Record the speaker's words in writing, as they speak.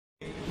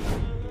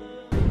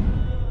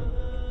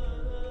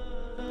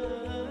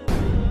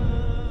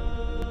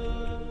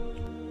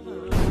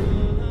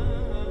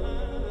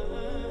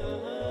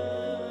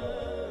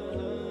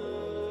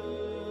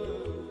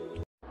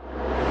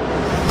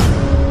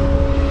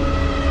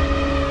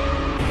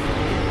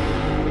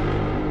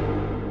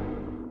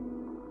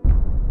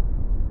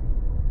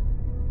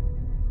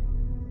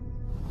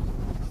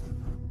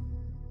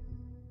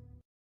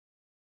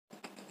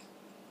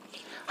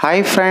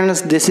Hi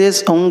friends, this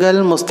is Ungal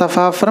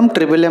Mustafa from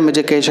Triple M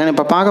Education.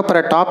 இப்போ பார்க்க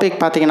போகிற topic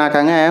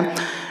பார்த்தீங்கன்னாக்காங்க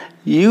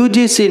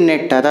UGC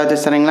NET, அதாவது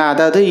சரிங்களா,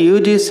 அதாவது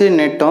UGC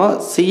நெட்டும்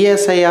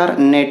CSIR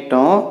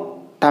நெட்டும்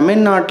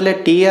தமிழ்நாட்டில்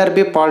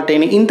TRB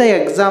Polytechnic இந்த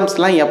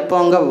எக்ஸாம்ஸ்லாம்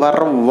எப்போங்க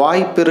வர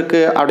வாய்ப்பு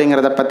இருக்குது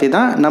அப்படிங்கிறத பற்றி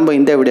தான் நம்ம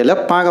இந்த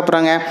வீடியோவில் பார்க்க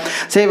போகிறோங்க.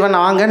 சரி, இப்போ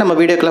வாங்க நம்ம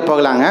வீடியோக்குள்ளே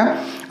போகலாங்க.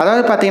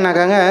 அதாவது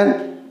பார்த்தீங்கன்னாக்காங்க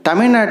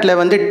தமிழ்நாட்டில்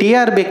வந்து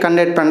டிஆர்பி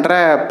கண்டக்ட் பண்ணுற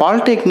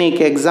பாலிடெக்னிக்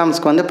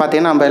எக்ஸாம்ஸ்க்கு வந்து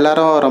பார்த்திங்கன்னா நம்ம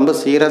எல்லோரும் ரொம்ப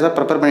சீரியஸாக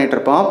ப்ரிப்பேர்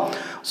பண்ணிகிட்ருப்போம்.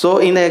 ஸோ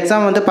இந்த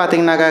எக்ஸாம் வந்து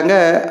பார்த்திங்கனாக்காங்க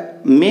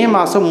மே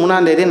மாதம்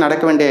 3ஆம் தேதி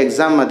நடக்க வேண்டிய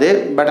எக்ஸாம் அது.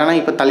 பட் ஆனால்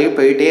இப்போ தள்ளி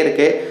போயிட்டே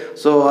இருக்குது.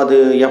 ஸோ அது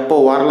எப்போ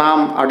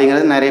வரலாம்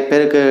அப்படிங்கிறது நிறைய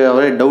பேருக்கு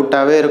ஒரு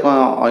டவுட்டாகவே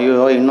இருக்கும்.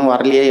 ஐயோ இன்னும்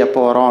வரலையே,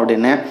 எப்போ வரோம்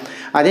அப்படின்னு.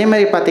 அதே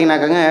மாதிரி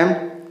பார்த்திங்கனாக்காங்க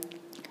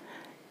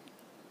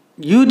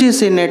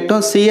UGC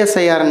நெட்டும்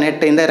CSIR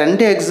நெட் இந்த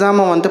ரெண்டு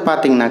எக்ஸாமும் வந்து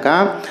பார்த்திங்கனாக்கா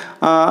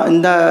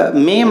இந்த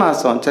மே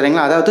மாதம்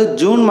சரிங்களா, அதாவது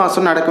ஜூன்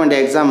மாதம் நடக்க வேண்டிய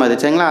எக்ஸாம் அது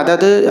சரிங்களா.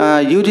 அதாவது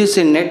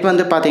UGC நெட்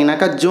வந்து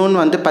பார்த்திங்கனாக்கா ஜூன்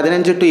வந்து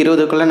 15 to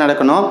 20க்குள்ளே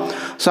நடக்கணும்.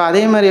 ஸோ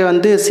அதே மாதிரி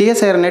வந்து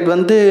CSIR நெட்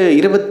வந்து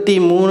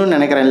 23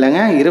 நினைக்கிறேன்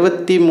இல்லைங்க,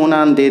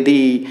 23ஆம் தேதி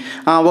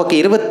ஓகே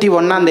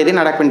 21ஆம் தேதி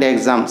நடக்க வேண்டிய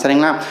எக்ஸாம்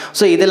சரிங்களா.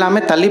 ஸோ இது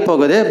எல்லாமே தள்ளி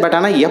போகுது. பட்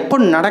ஆனால் எப்போ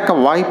நடக்க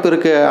வாய்ப்பு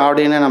இருக்குது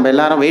அப்படின்னு நம்ம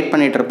எல்லோரும் வெயிட்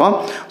பண்ணிகிட்ருப்போம்.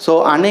 ஸோ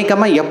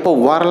அநேகமாக எப்போ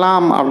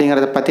வரலாம்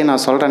அப்படிங்கிறத பற்றி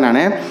நான் சொல்கிறேன்.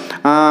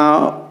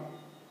 நான்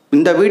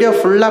இந்த வீடியோ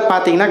ஃபுல்லாக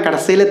பார்த்தீங்கன்னா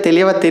கடைசியில்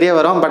தெரிய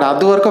வரும். பட்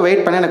அது வரைக்கும்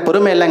வெயிட் பண்ணி எனக்கு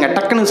பொறுமை இல்லைங்க,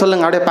 டக்குன்னு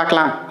சொல்லுங்கள் அப்படியே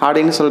பார்க்கலாம்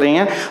அப்படின்னு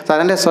சொல்கிறீங்க. ஸோ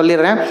அதே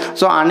சொல்லிடுறேன்.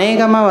 ஸோ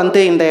அநேகமாக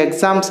வந்து இந்த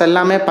எக்ஸாம்ஸ்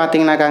எல்லாமே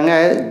பார்த்தீங்கன்னாக்காங்க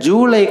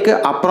ஜூலைக்கு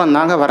அப்புறம்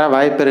தாங்க வர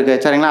வாய்ப்பு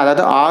இருக்குது சரிங்களா.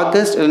 அதாவது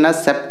ஆகஸ்ட் இல்லைன்னா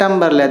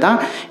செப்டம்பரில்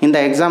தான் இந்த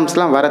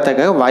எக்ஸாம்ஸ்லாம்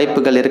வரத்துக்கு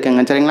வாய்ப்புகள்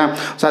இருக்குங்க சரிங்களா.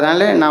 ஸோ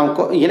அதனால் நான்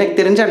எனக்கு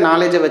தெரிஞ்ச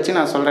நாலேஜை வச்சு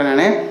நான் சொல்கிறேன்.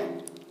 நான்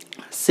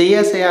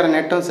CSIR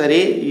நெட்டும் சரி,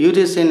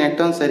 UGC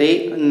நெட்டும் சரி,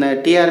 இந்த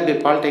TRB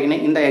Polytechnic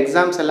இந்த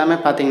எக்ஸாம்ஸ் எல்லாமே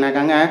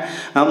பார்த்தீங்கன்னாக்காங்க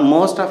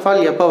மோஸ்ட் ஆஃப் ஆல்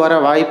எப்போ வர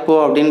வாய்ப்பு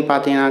அப்படின்னு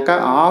பார்த்தீங்கன்னாக்கா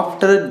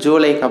ஆஃப்டர்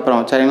ஜூலைக்கு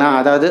அப்புறம் சரிங்களா.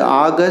 அதாவது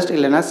ஆகஸ்ட்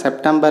இல்லைன்னா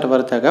செப்டம்பர்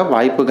வரத்துக்கு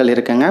வாய்ப்புகள்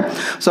இருக்குங்க.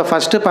 ஸோ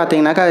ஃபஸ்ட்டு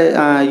பார்த்தீங்கன்னாக்கா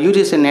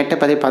UGC நெட்டை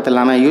பற்றி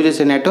பார்த்துடலாமா,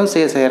 UGC நெட்டும்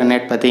CSIR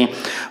நெட் பற்றி.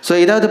 ஸோ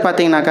இதாவது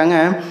பார்த்தீங்கன்னாக்காங்க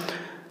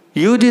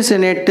UGC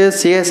நெட்டு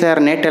CSIR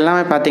நெட்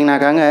எல்லாமே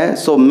பார்த்தீங்கன்னாக்காங்க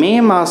ஸோ மே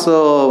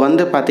மாதம்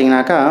வந்து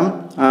பார்த்தீங்கன்னாக்கா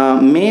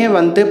மே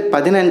வந்து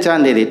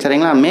 15ஆம் தேதி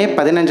சரிங்களா. மே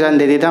 15ஆம்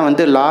தேதி தான்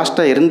வந்து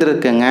லாஸ்ட்டாக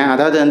இருந்திருக்குங்க.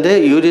 அதாவது வந்து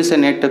UGC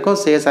நெட்டுக்கும்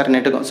CSIR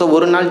நெட்டுக்கும் ஸோ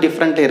ஒரு நாள்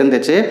டிஃப்ரெண்ட்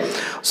இருந்துச்சு.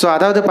 ஸோ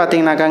அதாவது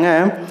பார்த்தீங்கன்னாக்காங்க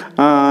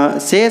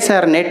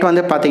CSIR நெட்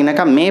வந்து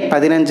பார்த்தீங்கன்னாக்கா மே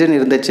 15ன்னு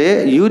இருந்துச்சு,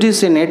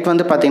 UGC நெட்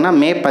வந்து பார்த்தீங்கன்னா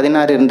மே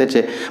 16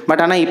 இருந்துச்சு.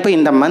 பட் ஆனால் இப்போ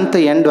இந்த மந்த்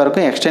எண்ட்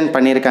வரைக்கும் எக்ஸ்டெண்ட்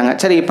பண்ணியிருக்காங்க.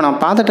 சரி, இப்போ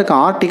நான் பார்த்துட்டு இருக்க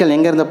ஆர்டிக்கல்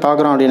எங்கேருந்து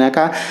பார்க்குறோம்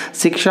அப்படின்னாக்கா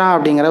சிக்ஷா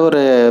அப்படிங்கிற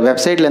ஒரு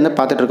வெப்சைட்லேருந்து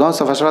பார்த்துட்ருக்கோம்.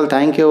 So first of all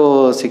thank you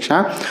Shiksha.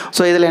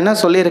 So இதில் என்ன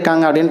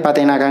சொல்லியிருக்காங்க அப்படின்னு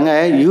பார்த்தீங்கன்னாக்காங்க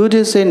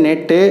UGC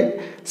net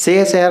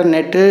CSIR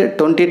net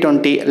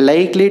 2020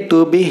 likely to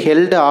be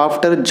held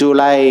after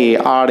July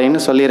அப்படின்னு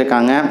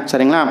சொல்லியிருக்காங்க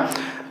சரிங்களா.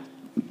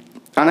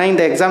 ஆனால்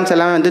இந்த எக்ஸாம்ஸ்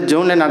எல்லாமே வந்து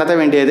ஜூனில் நடத்த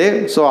வேண்டியது.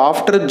 ஸோ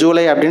ஆஃப்டர்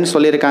ஜூலை அப்படின்னு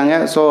சொல்லியிருக்காங்க.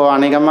 ஸோ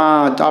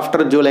அநேகமாக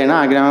ஆஃப்டர் ஜூலைனா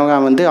அநேகமாக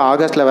வந்து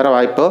ஆகஸ்ட்டில் வர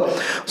வாய்ப்பு.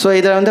 ஸோ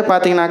இதில் வந்து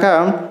பார்த்தீங்கன்னாக்கா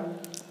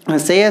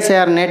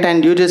CSIR NET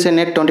and UGC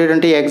NET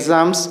 2020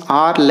 exams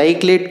are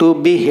likely to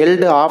be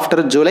held after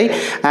July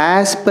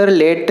as per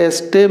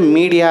latest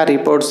media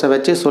reports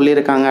வச்சு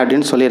சொல்லியிருக்காங்க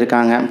அப்படின்னு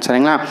சொல்லியிருக்காங்க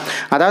சரிங்களா.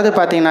 அதாவது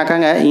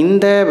பார்த்தீங்கன்னாக்காங்க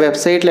இந்த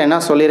வெப்சைட்டில்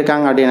என்ன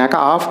சொல்லியிருக்காங்க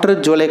அப்படின்னாக்கா ஆஃப்டர்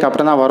ஜூலைக்கு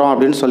அப்புறம் தான் வரும்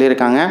அப்படின்னு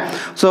சொல்லியிருக்காங்க.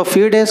 ஸோ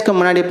ஃபியூ டேஸ்க்கு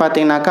முன்னாடி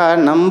பார்த்தீங்கன்னாக்கா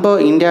நம்ம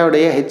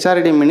இந்தியாவுடைய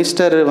HRD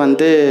மினிஸ்டர்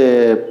வந்து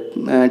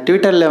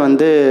ட்விட்டரில்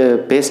வந்து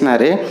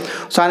பேசினார்.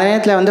 ஸோ அந்த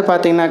நேரத்தில் வந்து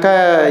பார்த்தீங்கன்னாக்கா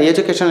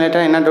எஜுகேஷன்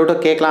ரிலேட்டட் என்ன டவுட்டோ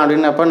கேட்கலாம்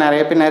அப்படின்னப்போ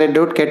நிறைய பேர் நிறைய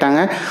டவுட் கேட்டாங்க.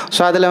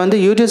 ஸோ அதில் வந்து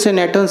UGC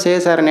நெட்டும்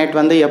CSIR நெட்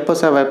வந்து எப்போ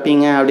சார்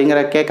வைப்பீங்க அப்படிங்கிற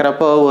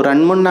கேட்குறப்போ ஒரு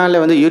 2-3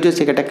 நாளில் வந்து UGC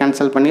கிட்ட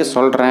கேன்சல் பண்ணி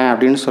சொல்கிறேன்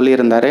அப்படின்னு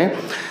சொல்லியிருந்தார்.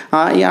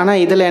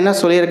 ஆனால் இதில் என்ன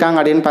சொல்லியிருக்காங்க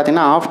அப்படின்னு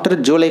பார்த்தீங்கன்னா ஆஃப்டர்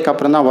ஜூலைக்கு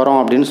அப்புறம் தான் வரும்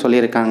அப்படின்னு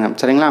சொல்லியிருக்காங்க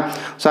சரிங்களா.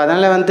 ஸோ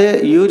அதனால் வந்து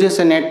UGC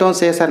நெட்டும்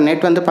CSIR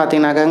நெட் வந்து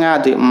பார்த்தீங்கன்னாக்காங்க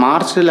அது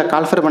மார்ச்சில்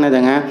கால்ஃபர்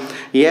பண்ணுதுங்க.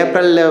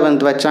 ஏப்ரலில்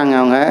வந்து வச்சாங்க,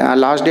 அவங்க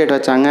லாஸ்ட் டேட்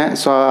வச்சாங்க.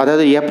 ஸோ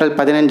அதாவது ஏப்ரல்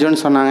 15ன்னு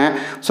சொன்னாங்க.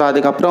 ஸோ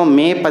அதுக்கப்புறம்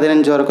மே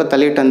 15 வரைக்கும்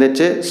தள்ளிட்டு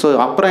வந்துச்சு. ஸோ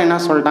அப்புறம் என்ன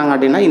சொல்லிட்டாங்க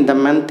அப்படின்னா இந்த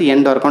மந்த்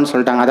எண்ட் வரைக்கும்னு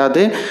சொல்லிட்டாங்க.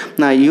 அதாவது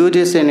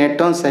UGC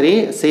நெட்டும் சரி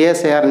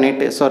CSIR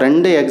நெட் ஸோ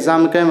ரெண்டு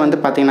எக்ஸாமுக்கே வந்து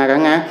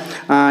பார்த்தீங்கன்னாக்காங்க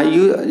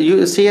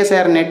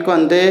CSIR நெட்க்கு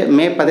வந்து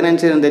மே 15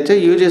 இருந்துச்சு,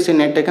 UGC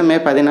நெட்டுக்கு மே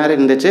 16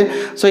 இருந்துச்சு.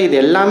 ஸோ இது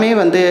எல்லாமே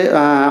வந்து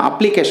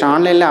அப்ளிகேஷன்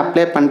ஆன்லைனில்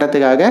அப்ளை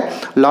பண்ணுறதுக்காக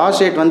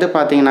லாஸ்ட் டேட் வந்து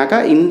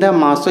பார்த்தீங்கன்னாக்கா இந்த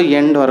மாதம்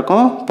எண்ட்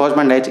வரைக்கும்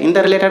போஸ்ட்போன் ஆயிடுச்சு. இந்த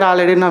ரிலேட்டடாக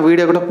ஆல்ரெடி நான்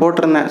வீடியோ கூட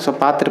போட்டிருந்தேன். ஸோ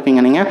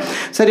பார்த்துருப்பீங்க நீங்கள்.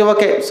 சரி,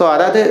 ஓகே. ஸோ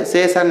அதாவது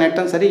CSIR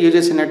நெட்டும் சரி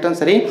UGC நெட்டும்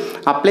சரி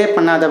அப்ளை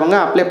பண்ணாதவங்க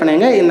அப்ளை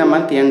பண்ணுங்க, இந்த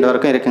மந்த் எண்ட்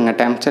வரைக்கும் இருக்குங்க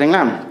டைம்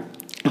சரிங்களா.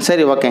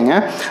 சரி, ஓகேங்க.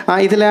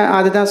 இதில்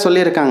அதுதான்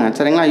சொல்லியிருக்காங்க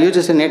சரிங்களா.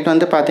 UGC நெட்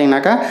வந்து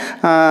பார்த்தீங்கன்னாக்கா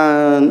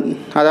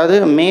அதாவது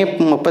மே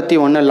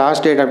 31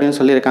 லாஸ்ட் டேட் அப்படின்னு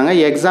சொல்லியிருக்காங்க.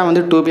 எக்ஸாம்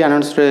வந்து டு பி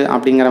அனௌன்ஸ்டு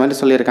அப்படிங்கிற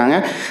மாதிரி சொல்லியிருக்காங்க.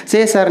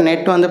 CSIR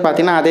நெட் வந்து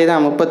பார்த்தீங்கன்னா அதே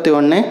தான்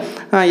 31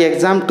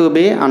 எக்ஸாம் டு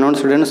பி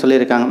அனௌன்ஸ்டுன்னு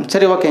சொல்லியிருக்காங்க.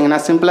 சரி, ஓகேங்க.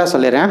 நான் சிம்பிளாக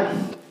சொல்லிடுறேன்.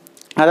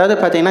 அதாவது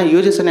பார்த்தீங்கன்னா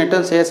யூஜிசி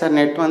நெட்டும் சிஎஸ்ஆர்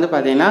நெட் வந்து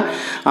பார்த்தீங்கன்னா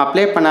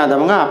அப்ளை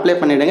பண்ணாதவங்க அப்ளை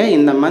பண்ணிவிடுங்க.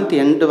 இந்த மந்த்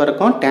எண்டு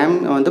வரைக்கும் டைம்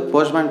வந்து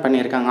போஸ்ட்போன்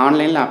பண்ணியிருக்காங்க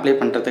ஆன்லைனில் அப்ளை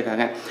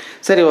பண்ணுறதுக்காக.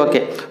 சரி,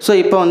 ஓகே. ஸோ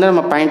இப்போ வந்து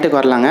நம்ம பாயிண்ட்டுக்கு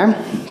வரலாங்க.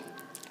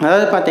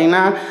 அதாவது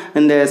பார்த்தீங்கன்னா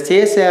இந்த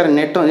சிஎஸ்ஐஆர்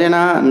நெட்டும்,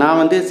 ஏன்னா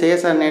நான் வந்து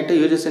சிஎஸ்ஆர் நெட்டு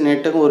யூஜிசி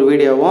நெட்டுக்கும் ஒரு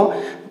வீடியோவும்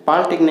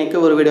பாலிடெக்னிக்கு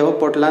ஒரு வீடியோவை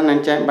போட்டலான்னு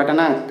நினச்சேன். பட்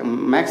ஆனால்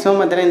மேக்ஸிமம்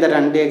பார்த்தீங்கன்னா இந்த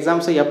 2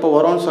 எக்ஸாம்ஸும் எப்போ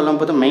வரும்னு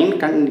சொல்லும்போது மெயின்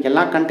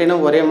எல்லா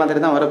கண்டென்ட்டும் ஒரே மாதிரி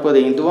தான் வரப்போகுது.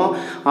 இதுவும்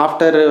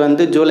ஆஃப்டர்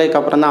வந்து ஜூலைக்கு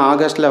அப்புறம் தான்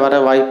ஆகஸ்ட்டில்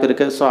வர வாய்ப்பு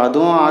இருக்குது. ஸோ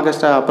அதுவும்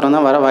ஆகஸ்ட் அப்புறம்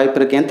தான் வர வாய்ப்பு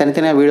இருக்குது. ஏன்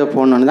தனித்தனியாக வீடியோ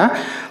போடணுன்னு தான்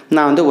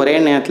நான் வந்து ஒரே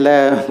நேரத்தில்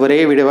ஒரே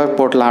வீடியோவாக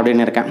போடலாம்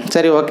அப்படின்னு இருக்கேன்.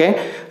 சரி, ஓகே.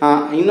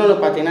 இன்னொன்று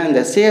பார்த்தீங்கன்னா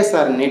இந்த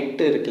சிஎஸ்ஆர்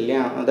நெட்டு இருக்குது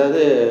இல்லையா,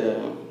 அதாவது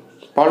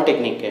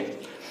பாலிடெக்னிக்கு,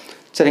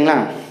 சரிங்களா.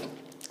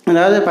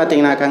 அதாவது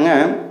பார்த்தீங்கன்னாக்காங்க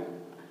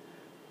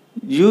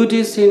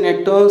யூஜிசி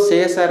நெட்டும்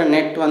சிஎஸ்ஆர்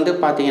நெட் வந்து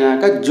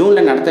பார்த்தீங்கன்னாக்கா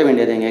ஜூனில் நடத்த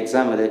வேண்டியது எங்கள்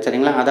எக்ஸாம் அது,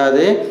 சரிங்களா.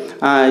 அதாவது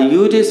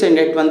யூஜிசி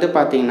நெட் வந்து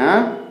பார்த்தீங்கன்னா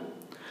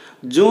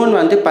ஜூன்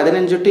வந்து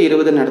 15 to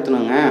 20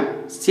 நடத்தணுங்க.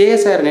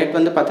 சிஎஸ்ஆர் நெட்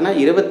வந்து பார்த்தீங்கன்னா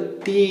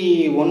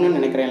 21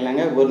 நினைக்கிறேன்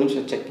இல்லைங்க, ஒரு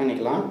நிமிஷம் செக்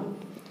பண்ணிக்கலாம்.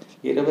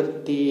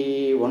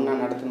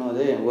 21 நடத்தணும்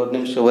அது, ஒரு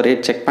நிமிஷம் ஒரே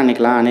செக்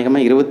பண்ணிக்கலாம்.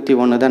 அநேகமாக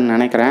 21 தான்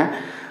நினைக்கிறேன்.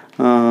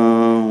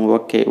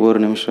 ஓகே, ஒரு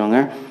நிமிஷங்க.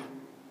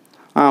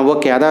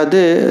 ஓகே. அதாவது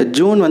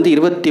ஜூன் வந்து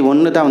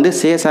 21 தான் வந்து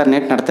சிஎஸ்ஆர்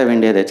நெட் நடத்த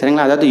வேண்டியது,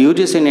 சரிங்களா. அதாவது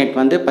யூஜிசி நெட்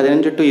வந்து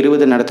 15 to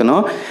 20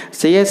 நடத்தணும்,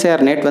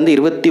 சிஎஸ்ஆர் நெட் வந்து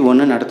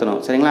 21 நடத்தணும்,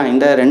 சரிங்களா.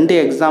 இந்த 2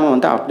 எக்ஸாமும்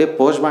வந்து அப்படியே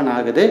போஸ்ட்போன்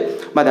ஆகுது.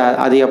 பட்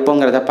அது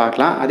எப்போங்கிறத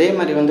பார்க்கலாம். அதே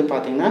மாதிரி வந்து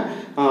பார்த்திங்கன்னா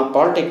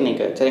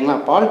பாலிடெக்னிக், சரிங்களா.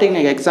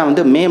 பாலிடெக்னிக் எக்ஸாம்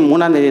வந்து மே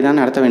 3ஆம் தேதி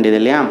தான் நடத்த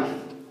வேண்டியது இல்லையா.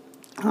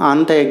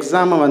 அந்த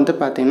எக்ஸாமை வந்து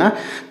பார்த்திங்கன்னா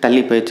தள்ளி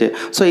போயிடுச்சு.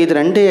 ஸோ இது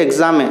 2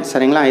 எக்ஸாமு,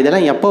 சரிங்களா.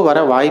 இதெல்லாம் எப்போ வர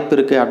வாய்ப்பு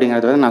இருக்குது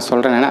அப்படிங்கிறத வந்து நான்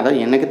சொல்கிறேன்.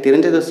 அதாவது எனக்கு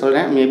தெரிஞ்சது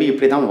சொல்கிறேன். மேபி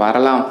இப்படி தான்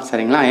வரலாம்,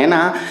 சரிங்களா.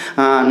 ஏன்னா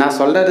நான்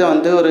சொல்கிறது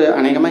வந்து ஒரு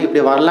அநேகமாக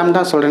இப்படி வரலாம்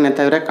தான் சொல்கிறேனே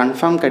தவிர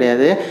கன்ஃபார்ம்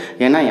கிடையாது.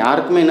 ஏன்னா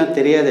யாருக்குமே இன்னும்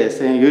தெரியாது.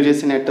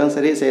 யூஜிசி நெட்டும்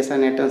சரி,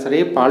 சிஎஸ்ஆர் நெட்டும்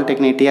சரி,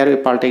 பாலிடெக்னிக், டிஆர்பி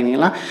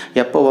பாலிடெக்னிக்லாம்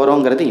எப்போ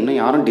வருங்கிறது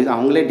இன்னும் யாரும்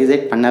அவங்களே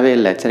டிசைட் பண்ணவே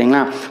இல்லை,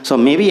 சரிங்களா. ஸோ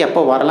மேபி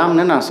எப்போ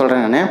வரலாம்னு நான்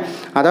சொல்கிறேன் நான்.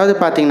 அதாவது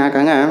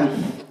பார்த்தீங்கன்னாக்காங்க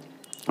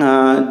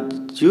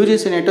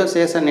யூஜிசி நெட்டும்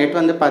சிஎஸ்ஆர் நெட்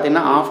வந்து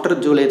பார்த்திங்கன்னா ஆஃப்டர்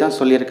ஜூலை தான்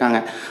சொல்லியிருக்காங்க.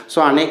 ஸோ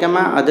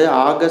அநேகமாக அது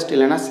ஆகஸ்ட்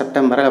இல்லைனா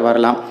செப்டம்பரில்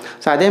வரலாம்.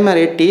 ஸோ அதே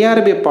மாதிரி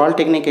டிஆர்பி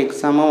பாலிடெக்னிக்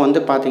எக்ஸாமும்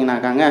வந்து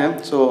பார்த்திங்கனாக்காங்க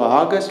ஸோ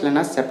ஆகஸ்ட்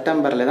இல்லைனா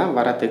செப்டம்பரில் தான்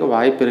வரத்துக்கு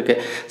வாய்ப்பு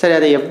இருக்குது. சரி,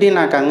 அது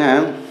எப்படின்னாக்காங்க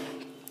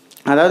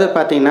அதாவது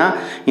பார்த்திங்கன்னா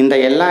இந்த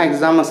எல்லா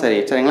எக்ஸாமும் சரி,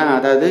 சரிங்களா.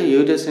 அதாவது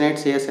UGC net,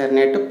 CSR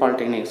net,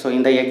 polytechnic. So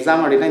இந்த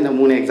எக்ஸாம் அப்படின்னா இந்த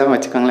 3 எக்ஸாம்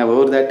வச்சுக்கோங்களேன்.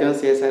 ஒவ்வொரு தாட்டும்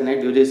CSR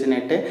net, UGC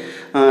net,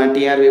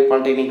 TRB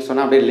polytechnic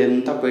சொன்னால் அப்படியே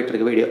லென்த்தாக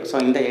போயிட்டுருக்கு வீடியோ. ஸோ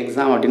இந்த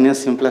எக்ஸாம் அப்படின்னு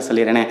சிம்பிளாக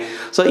சொல்லிடுறேன்.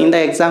 ஸோ இந்த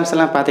எக்ஸாம்ஸ்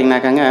எல்லாம்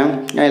பார்த்திங்கனாக்காங்க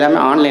எல்லாமே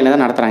ஆன்லைனில்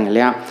தான் நடத்துகிறாங்க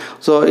இல்லையா.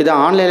 ஸோ இது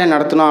ஆன்லைனில்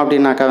நடத்தணும்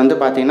அப்படின்னாக்கா வந்து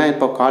பார்த்திங்கன்னா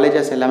இப்போ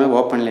காலேஜஸ் எல்லாமே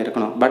ஓப்பனில்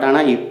இருக்கணும். பட்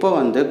ஆனால் இப்போ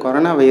வந்து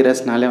கொரோனா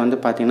வைரஸ்னாலே வந்து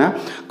பார்த்திங்கன்னா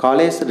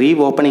காலேஜ்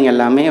ரீஓப்பனிங்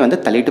எல்லாமே வந்து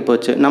தள்ளிட்டு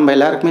போச்சு. நம்ம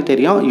எல்லாருக்குமே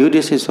தெரியும்.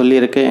 யூஜிசி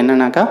சொல்லியிருக்கு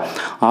என்னன்னாக்கா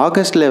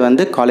ஆகஸ்ட்டில்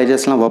வந்து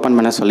காலேஜஸ்லாம் ஓப்பன்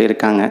பண்ண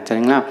சொல்லியிருக்காங்க,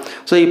 சரிங்களா.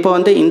 ஸோ இப்போ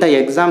வந்து இந்த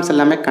எக்ஸாம்ஸ்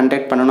எல்லாமே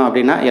கண்டக்ட் பண்ணணும்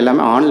அப்படின்னா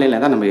எல்லாமே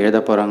ஆன்லைனில் தான் நம்ம எழுத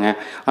போகிறோங்க.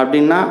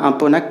 அப்படின்னா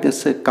அப்போனா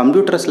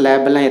கம்ப்யூட்டர்ஸ்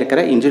லேபெல்லாம்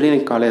இருக்கிற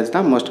இன்ஜினியரிங் காலேஜ்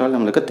தான் மோஸ்ட் ஆல்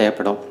நம்மளுக்கு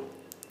தேவைப்படும்.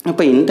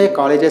 இப்போ இந்த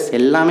காலேஜஸ்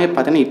எல்லாமே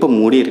பார்த்திங்கன்னா இப்போ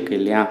மூடி இருக்குது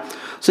இல்லையா.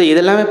 ஸோ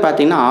இதெல்லாமே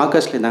பார்த்திங்கன்னா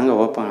ஆகஸ்ட்டில் தாங்க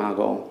ஓப்பன்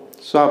ஆகும்.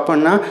 ஸோ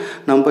அப்படின்னா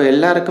நம்ம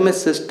எல்லாருக்குமே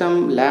சிஸ்டம்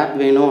லேப்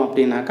வேணும்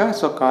அப்படின்னாக்கா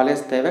ஸோ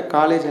காலேஜ் தேவை.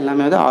 காலேஜ்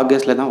எல்லாமே வந்து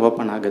ஆகஸ்ட்டில் தான்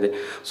ஓப்பன் ஆகுது.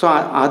 ஸோ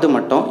அது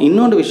மட்டும்.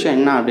 இன்னொரு விஷயம்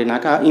என்ன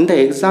அப்படின்னாக்கா இந்த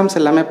எக்ஸாம்ஸ்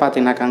எல்லாமே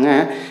பார்த்தீங்கன்னாக்காங்க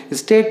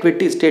ஸ்டேட்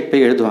விட்டு ஸ்டேட்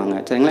போய் எழுதுவாங்க,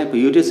 சரிங்களா. இப்போ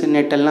யூஜிசி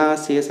நெட் எல்லாம்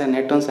சிஎஸ்ஆர்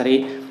நெட்டும் சரி,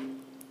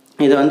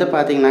 இது வந்து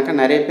பார்த்திங்கனாக்கா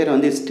நிறைய பேர்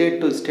வந்து ஸ்டேட்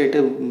டு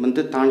ஸ்டேட்டு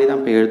வந்து தாண்டி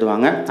தான் போய்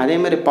எழுதுவாங்க.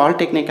 அதேமாதிரி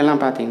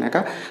பாலிடெக்னிக்கெல்லாம்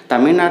பார்த்திங்கனாக்கா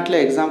தமிழ்நாட்டில்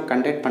எக்ஸாம்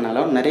கண்டக்ட்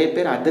பண்ணாலும் நிறைய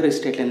பேர் அதர்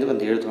ஸ்டேட்லேருந்து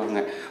வந்து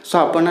எழுதுவாங்க. ஸோ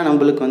அப்போனா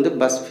நம்மளுக்கு வந்து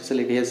பஸ்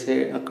ஃபெசிலிட்டிஸு,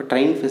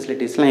 ட்ரெயின்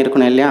ஃபெசிலிட்டிஸ்லாம்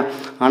இருக்கணும் இல்லையா.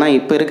 ஆனால்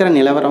இப்போ இருக்கிற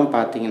நிலவரம்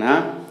பார்த்திங்கன்னா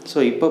ஸோ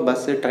இப்போ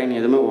பஸ்ஸு, ட்ரெயின்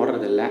எதுவுமே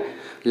ஓடுறதில்ல.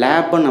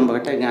 லேப்பும்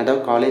நம்மக்கிட்ட,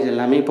 அதாவது காலேஜ்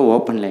எல்லாமே இப்போ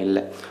ஓப்பனில்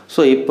இல்லை.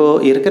 ஸோ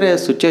இப்போது இருக்கிற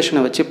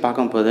சுச்சுவேஷனை வச்சு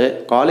பார்க்கும்போது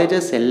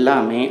காலேஜஸ்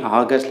எல்லாமே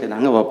ஆகஸ்ட்டில்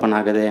தாங்க ஓப்பன்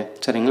ஆகுது,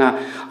 சரிங்களா.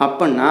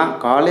 அப்படின்னா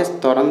காலேஜ்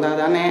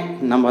திறந்தால் தானே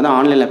நம்ம வந்து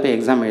ஆன்லைனில் போய்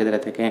எக்ஸாம்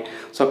எழுதுறதுக்கு.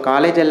 ஸோ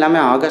காலேஜ்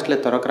எல்லாமே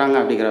ஆகஸ்ட்டில் திறக்கிறாங்க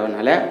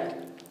அப்படிங்கிறதுனால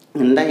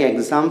இந்த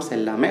எக்ஸாம்ஸ்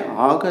எல்லாமே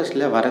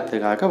ஆகஸ்ட்டில்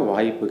வரத்துக்காக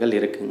வாய்ப்புகள்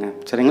இருக்குங்க,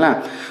 சரிங்களா.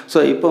 ஸோ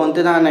இப்போ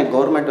வந்து தான்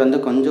கவர்மெண்ட் வந்து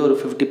கொஞ்சம் ஒரு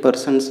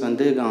 50%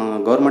 வந்து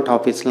கவர்மெண்ட்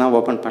ஆஃபீஸ்லாம்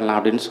ஓப்பன் பண்ணலாம்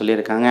அப்படின்னு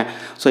சொல்லியிருக்காங்க.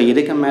 ஸோ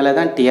இதுக்கு மேலே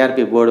தான்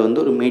டிஆர்பி போர்டு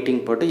வந்து ஒரு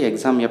மீட்டிங் போட்டு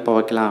எக்ஸாம் எப்போ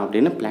வைக்கலாம்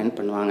அப்படின்னு பிளான்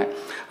பண்ணுவாங்க.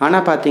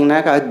 ஆனால்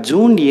பார்த்தீங்கன்னாக்கா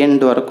ஜூன்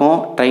எண்ட் வரைக்கும்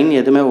ட்ரெயின்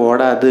எதுவுமே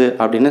ஓடாது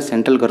அப்படின்னு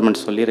சென்ட்ரல்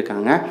கவர்மெண்ட்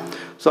சொல்லியிருக்காங்க.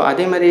 ஸோ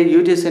அதே மாதிரி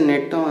யூஜிசி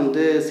நெட்டும்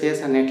வந்து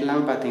சிஎஸ்ஆர்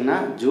நெட்லாம் பார்த்திங்கன்னா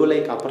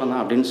ஜூலைக்கு அப்புறம்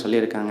தான் அப்படின்னு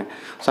சொல்லியிருக்காங்க.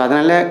 ஸோ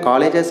அதனால்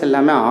காலேஜஸ்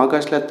எல்லாமே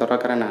ஆகஸ்ட்டில்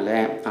திறக்கிறனால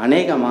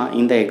அநேகமாக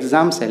இந்த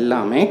எக்ஸாம்ஸ்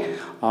எல்லாமே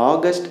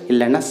ஆகஸ்ட்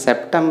இல்லைன்னா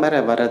செப்டம்பரை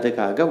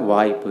வர்றதுக்காக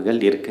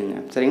வாய்ப்புகள் இருக்குங்க,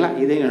 சரிங்களா.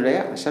 இது என்னுடைய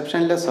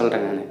அசப்ஷனில்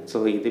சொல்கிறேன் நான். ஸோ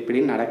இது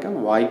இப்படி நடக்க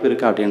வாய்ப்பு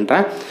இருக்குது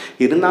அப்படின்றேன்.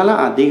 இருந்தாலும்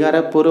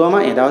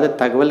அதிகாரப்பூர்வமாக ஏதாவது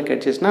தகவல்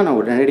கிடைச்சிச்சுன்னா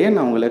நான்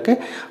உடனடியாக உங்களுக்கு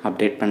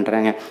அப்டேட்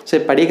பண்ணுறேங்க.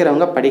 ஸோ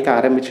படிக்கிறவங்க படிக்க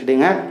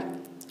ஆரம்பிச்சுடுங்க.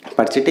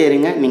 படிச்சுட்டே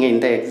இருங்க. நீங்கள்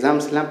இந்த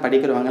எக்ஸாம்ஸ்லாம்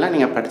படிக்கிறவங்களாம்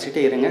நீங்கள்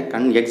படிச்சுட்டே இருங்க.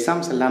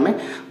 எக்ஸாம்ஸ் எல்லாமே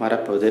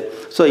வரப்போகுது.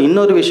 ஸோ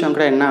இன்னொரு விஷயம்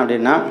கூட என்ன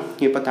அப்படின்னா,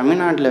 இப்போ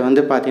தமிழ்நாட்டில்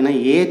வந்து பார்த்திங்கன்னா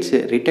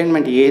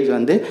ரிட்டைர்மெண்ட் ஏஜ்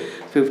வந்து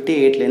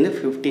 58லேருந்து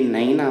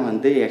 59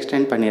 வந்து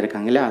எக்ஸ்டெண்ட்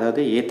பண்ணியிருக்காங்க இல்லையா,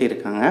 அதாவது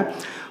ஏற்றிருக்காங்க.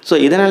 ஸோ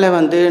இதனால்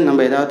வந்து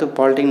நம்ம ஏதாவது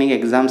பாலிடெக்னிக்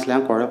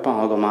எக்ஸாம்ஸ்லாம் குழப்பம்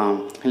ஆகுமா,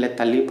 இல்லை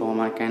தள்ளி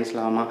போகுமா, கேன்சல்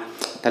ஆகுமா,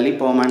 தள்ளி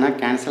போகுமானா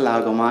கேன்சல்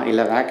ஆகுமா,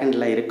 இல்லை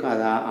வேக்கண்டில் இருக்கும்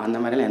அதா, அந்த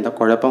மாதிரிலாம் எந்த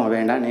குழப்பம்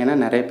வேண்டாம். ஏன்னா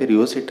நிறைய பேர்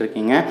யோசிச்சுட்டு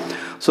இருக்கீங்க.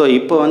 ஸோ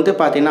இப்போ வந்து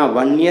பார்த்திங்கன்னா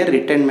 1 இயர்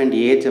ரிட்டைர்மெண்ட்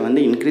ஏஜை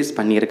வந்து இன்க்ரீஸ்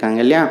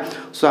பண்ணியிருக்காங்க இல்லையா.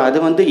 ஸோ அது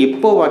வந்து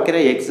இப்போது வைக்கிற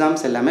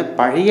எக்ஸாம்ஸ் எல்லாமே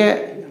பழைய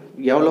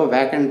எவ்வளோ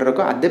வேக்கண்ட்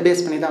இருக்கோ அதை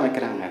பேஸ் பண்ணி தான்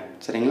வைக்கிறாங்க.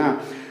 சரிங்களா,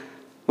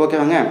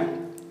 ஓகேவாங்க.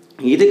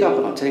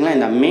 இதுக்கப்புறம் சரிங்களா,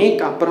 இந்த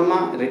மேக்கு அப்புறமா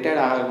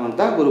ரிட்டையர்ட் ஆகிறவங்க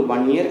தான் ஒரு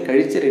 1 இயர்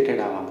கழித்து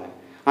ரிட்டையர்ட் ஆவாங்க.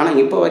 ஆனால்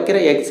இப்போ வைக்கிற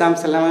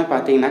எக்ஸாம்ஸ் எல்லாமே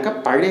பார்த்தீங்கன்னாக்கா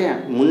பழைய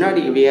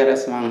முன்னாடி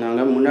விஆர்எஸ்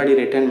வாங்கினவங்க, முன்னாடி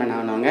ரிட்டைர்மெண்ட்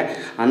ஆனவங்க,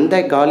 அந்த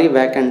காலி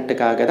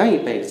வேக்கண்ட்டுக்காக தான்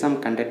இப்போ எக்ஸாம்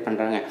கண்டக்ட்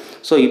பண்ணுறாங்க.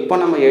 ஸோ இப்போ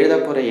நம்ம எழுத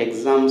போகிற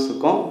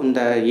எக்ஸாம்ஸுக்கும்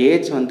இந்த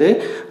ஏஜ் வந்து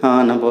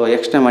நம்ம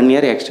 1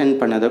 இயர் எக்ஸ்டெண்ட்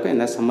பண்ணதுக்கும்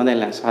எந்த சம்மந்தம்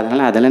இல்லை. ஸோ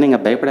அதனால் அதெல்லாம்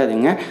நீங்கள்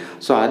பயப்படாதீங்க.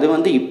 ஸோ அது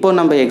வந்து இப்போ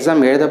நம்ம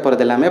எக்ஸாம் எழுத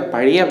போகிறது எல்லாமே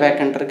பழைய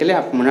வேக்கண்ட்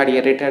இருக்குல்லையே, முன்னாடி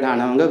ரிட்டையர்ட்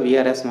ஆனவங்க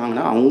விஆர்எஸ்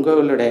வாங்கினா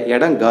அவங்களோட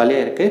இடம்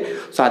காலியாக இருக்குது.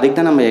 ஸோ அதுக்கு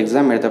தான் நம்ம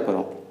எக்ஸாம் எழுத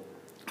போகிறோம்.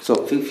 ஸோ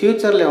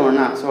ஃப்யூச்சரில்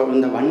ஒன்றா ஸோ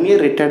இந்த 1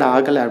 இயர் ரிட்டையர்ட்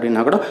ஆகலை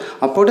அப்படின்னா கூட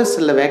அப்போது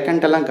சில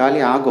வேக்கண்ட்டெல்லாம் காலி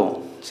ஆகும்.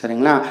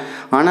 சரிங்களா,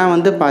 ஆனால்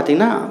வந்து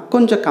பார்த்திங்கன்னா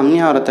கொஞ்சம்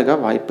கம்மியாகிறதுக்காக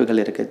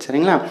வாய்ப்புகள் இருக்குது.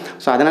 சரிங்களா,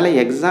 ஸோ அதனால்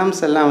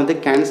எக்ஸாம்ஸ் எல்லாம் வந்து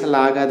கேன்சல்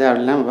ஆகாது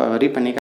அப்படிலாம் வரி பண்ணி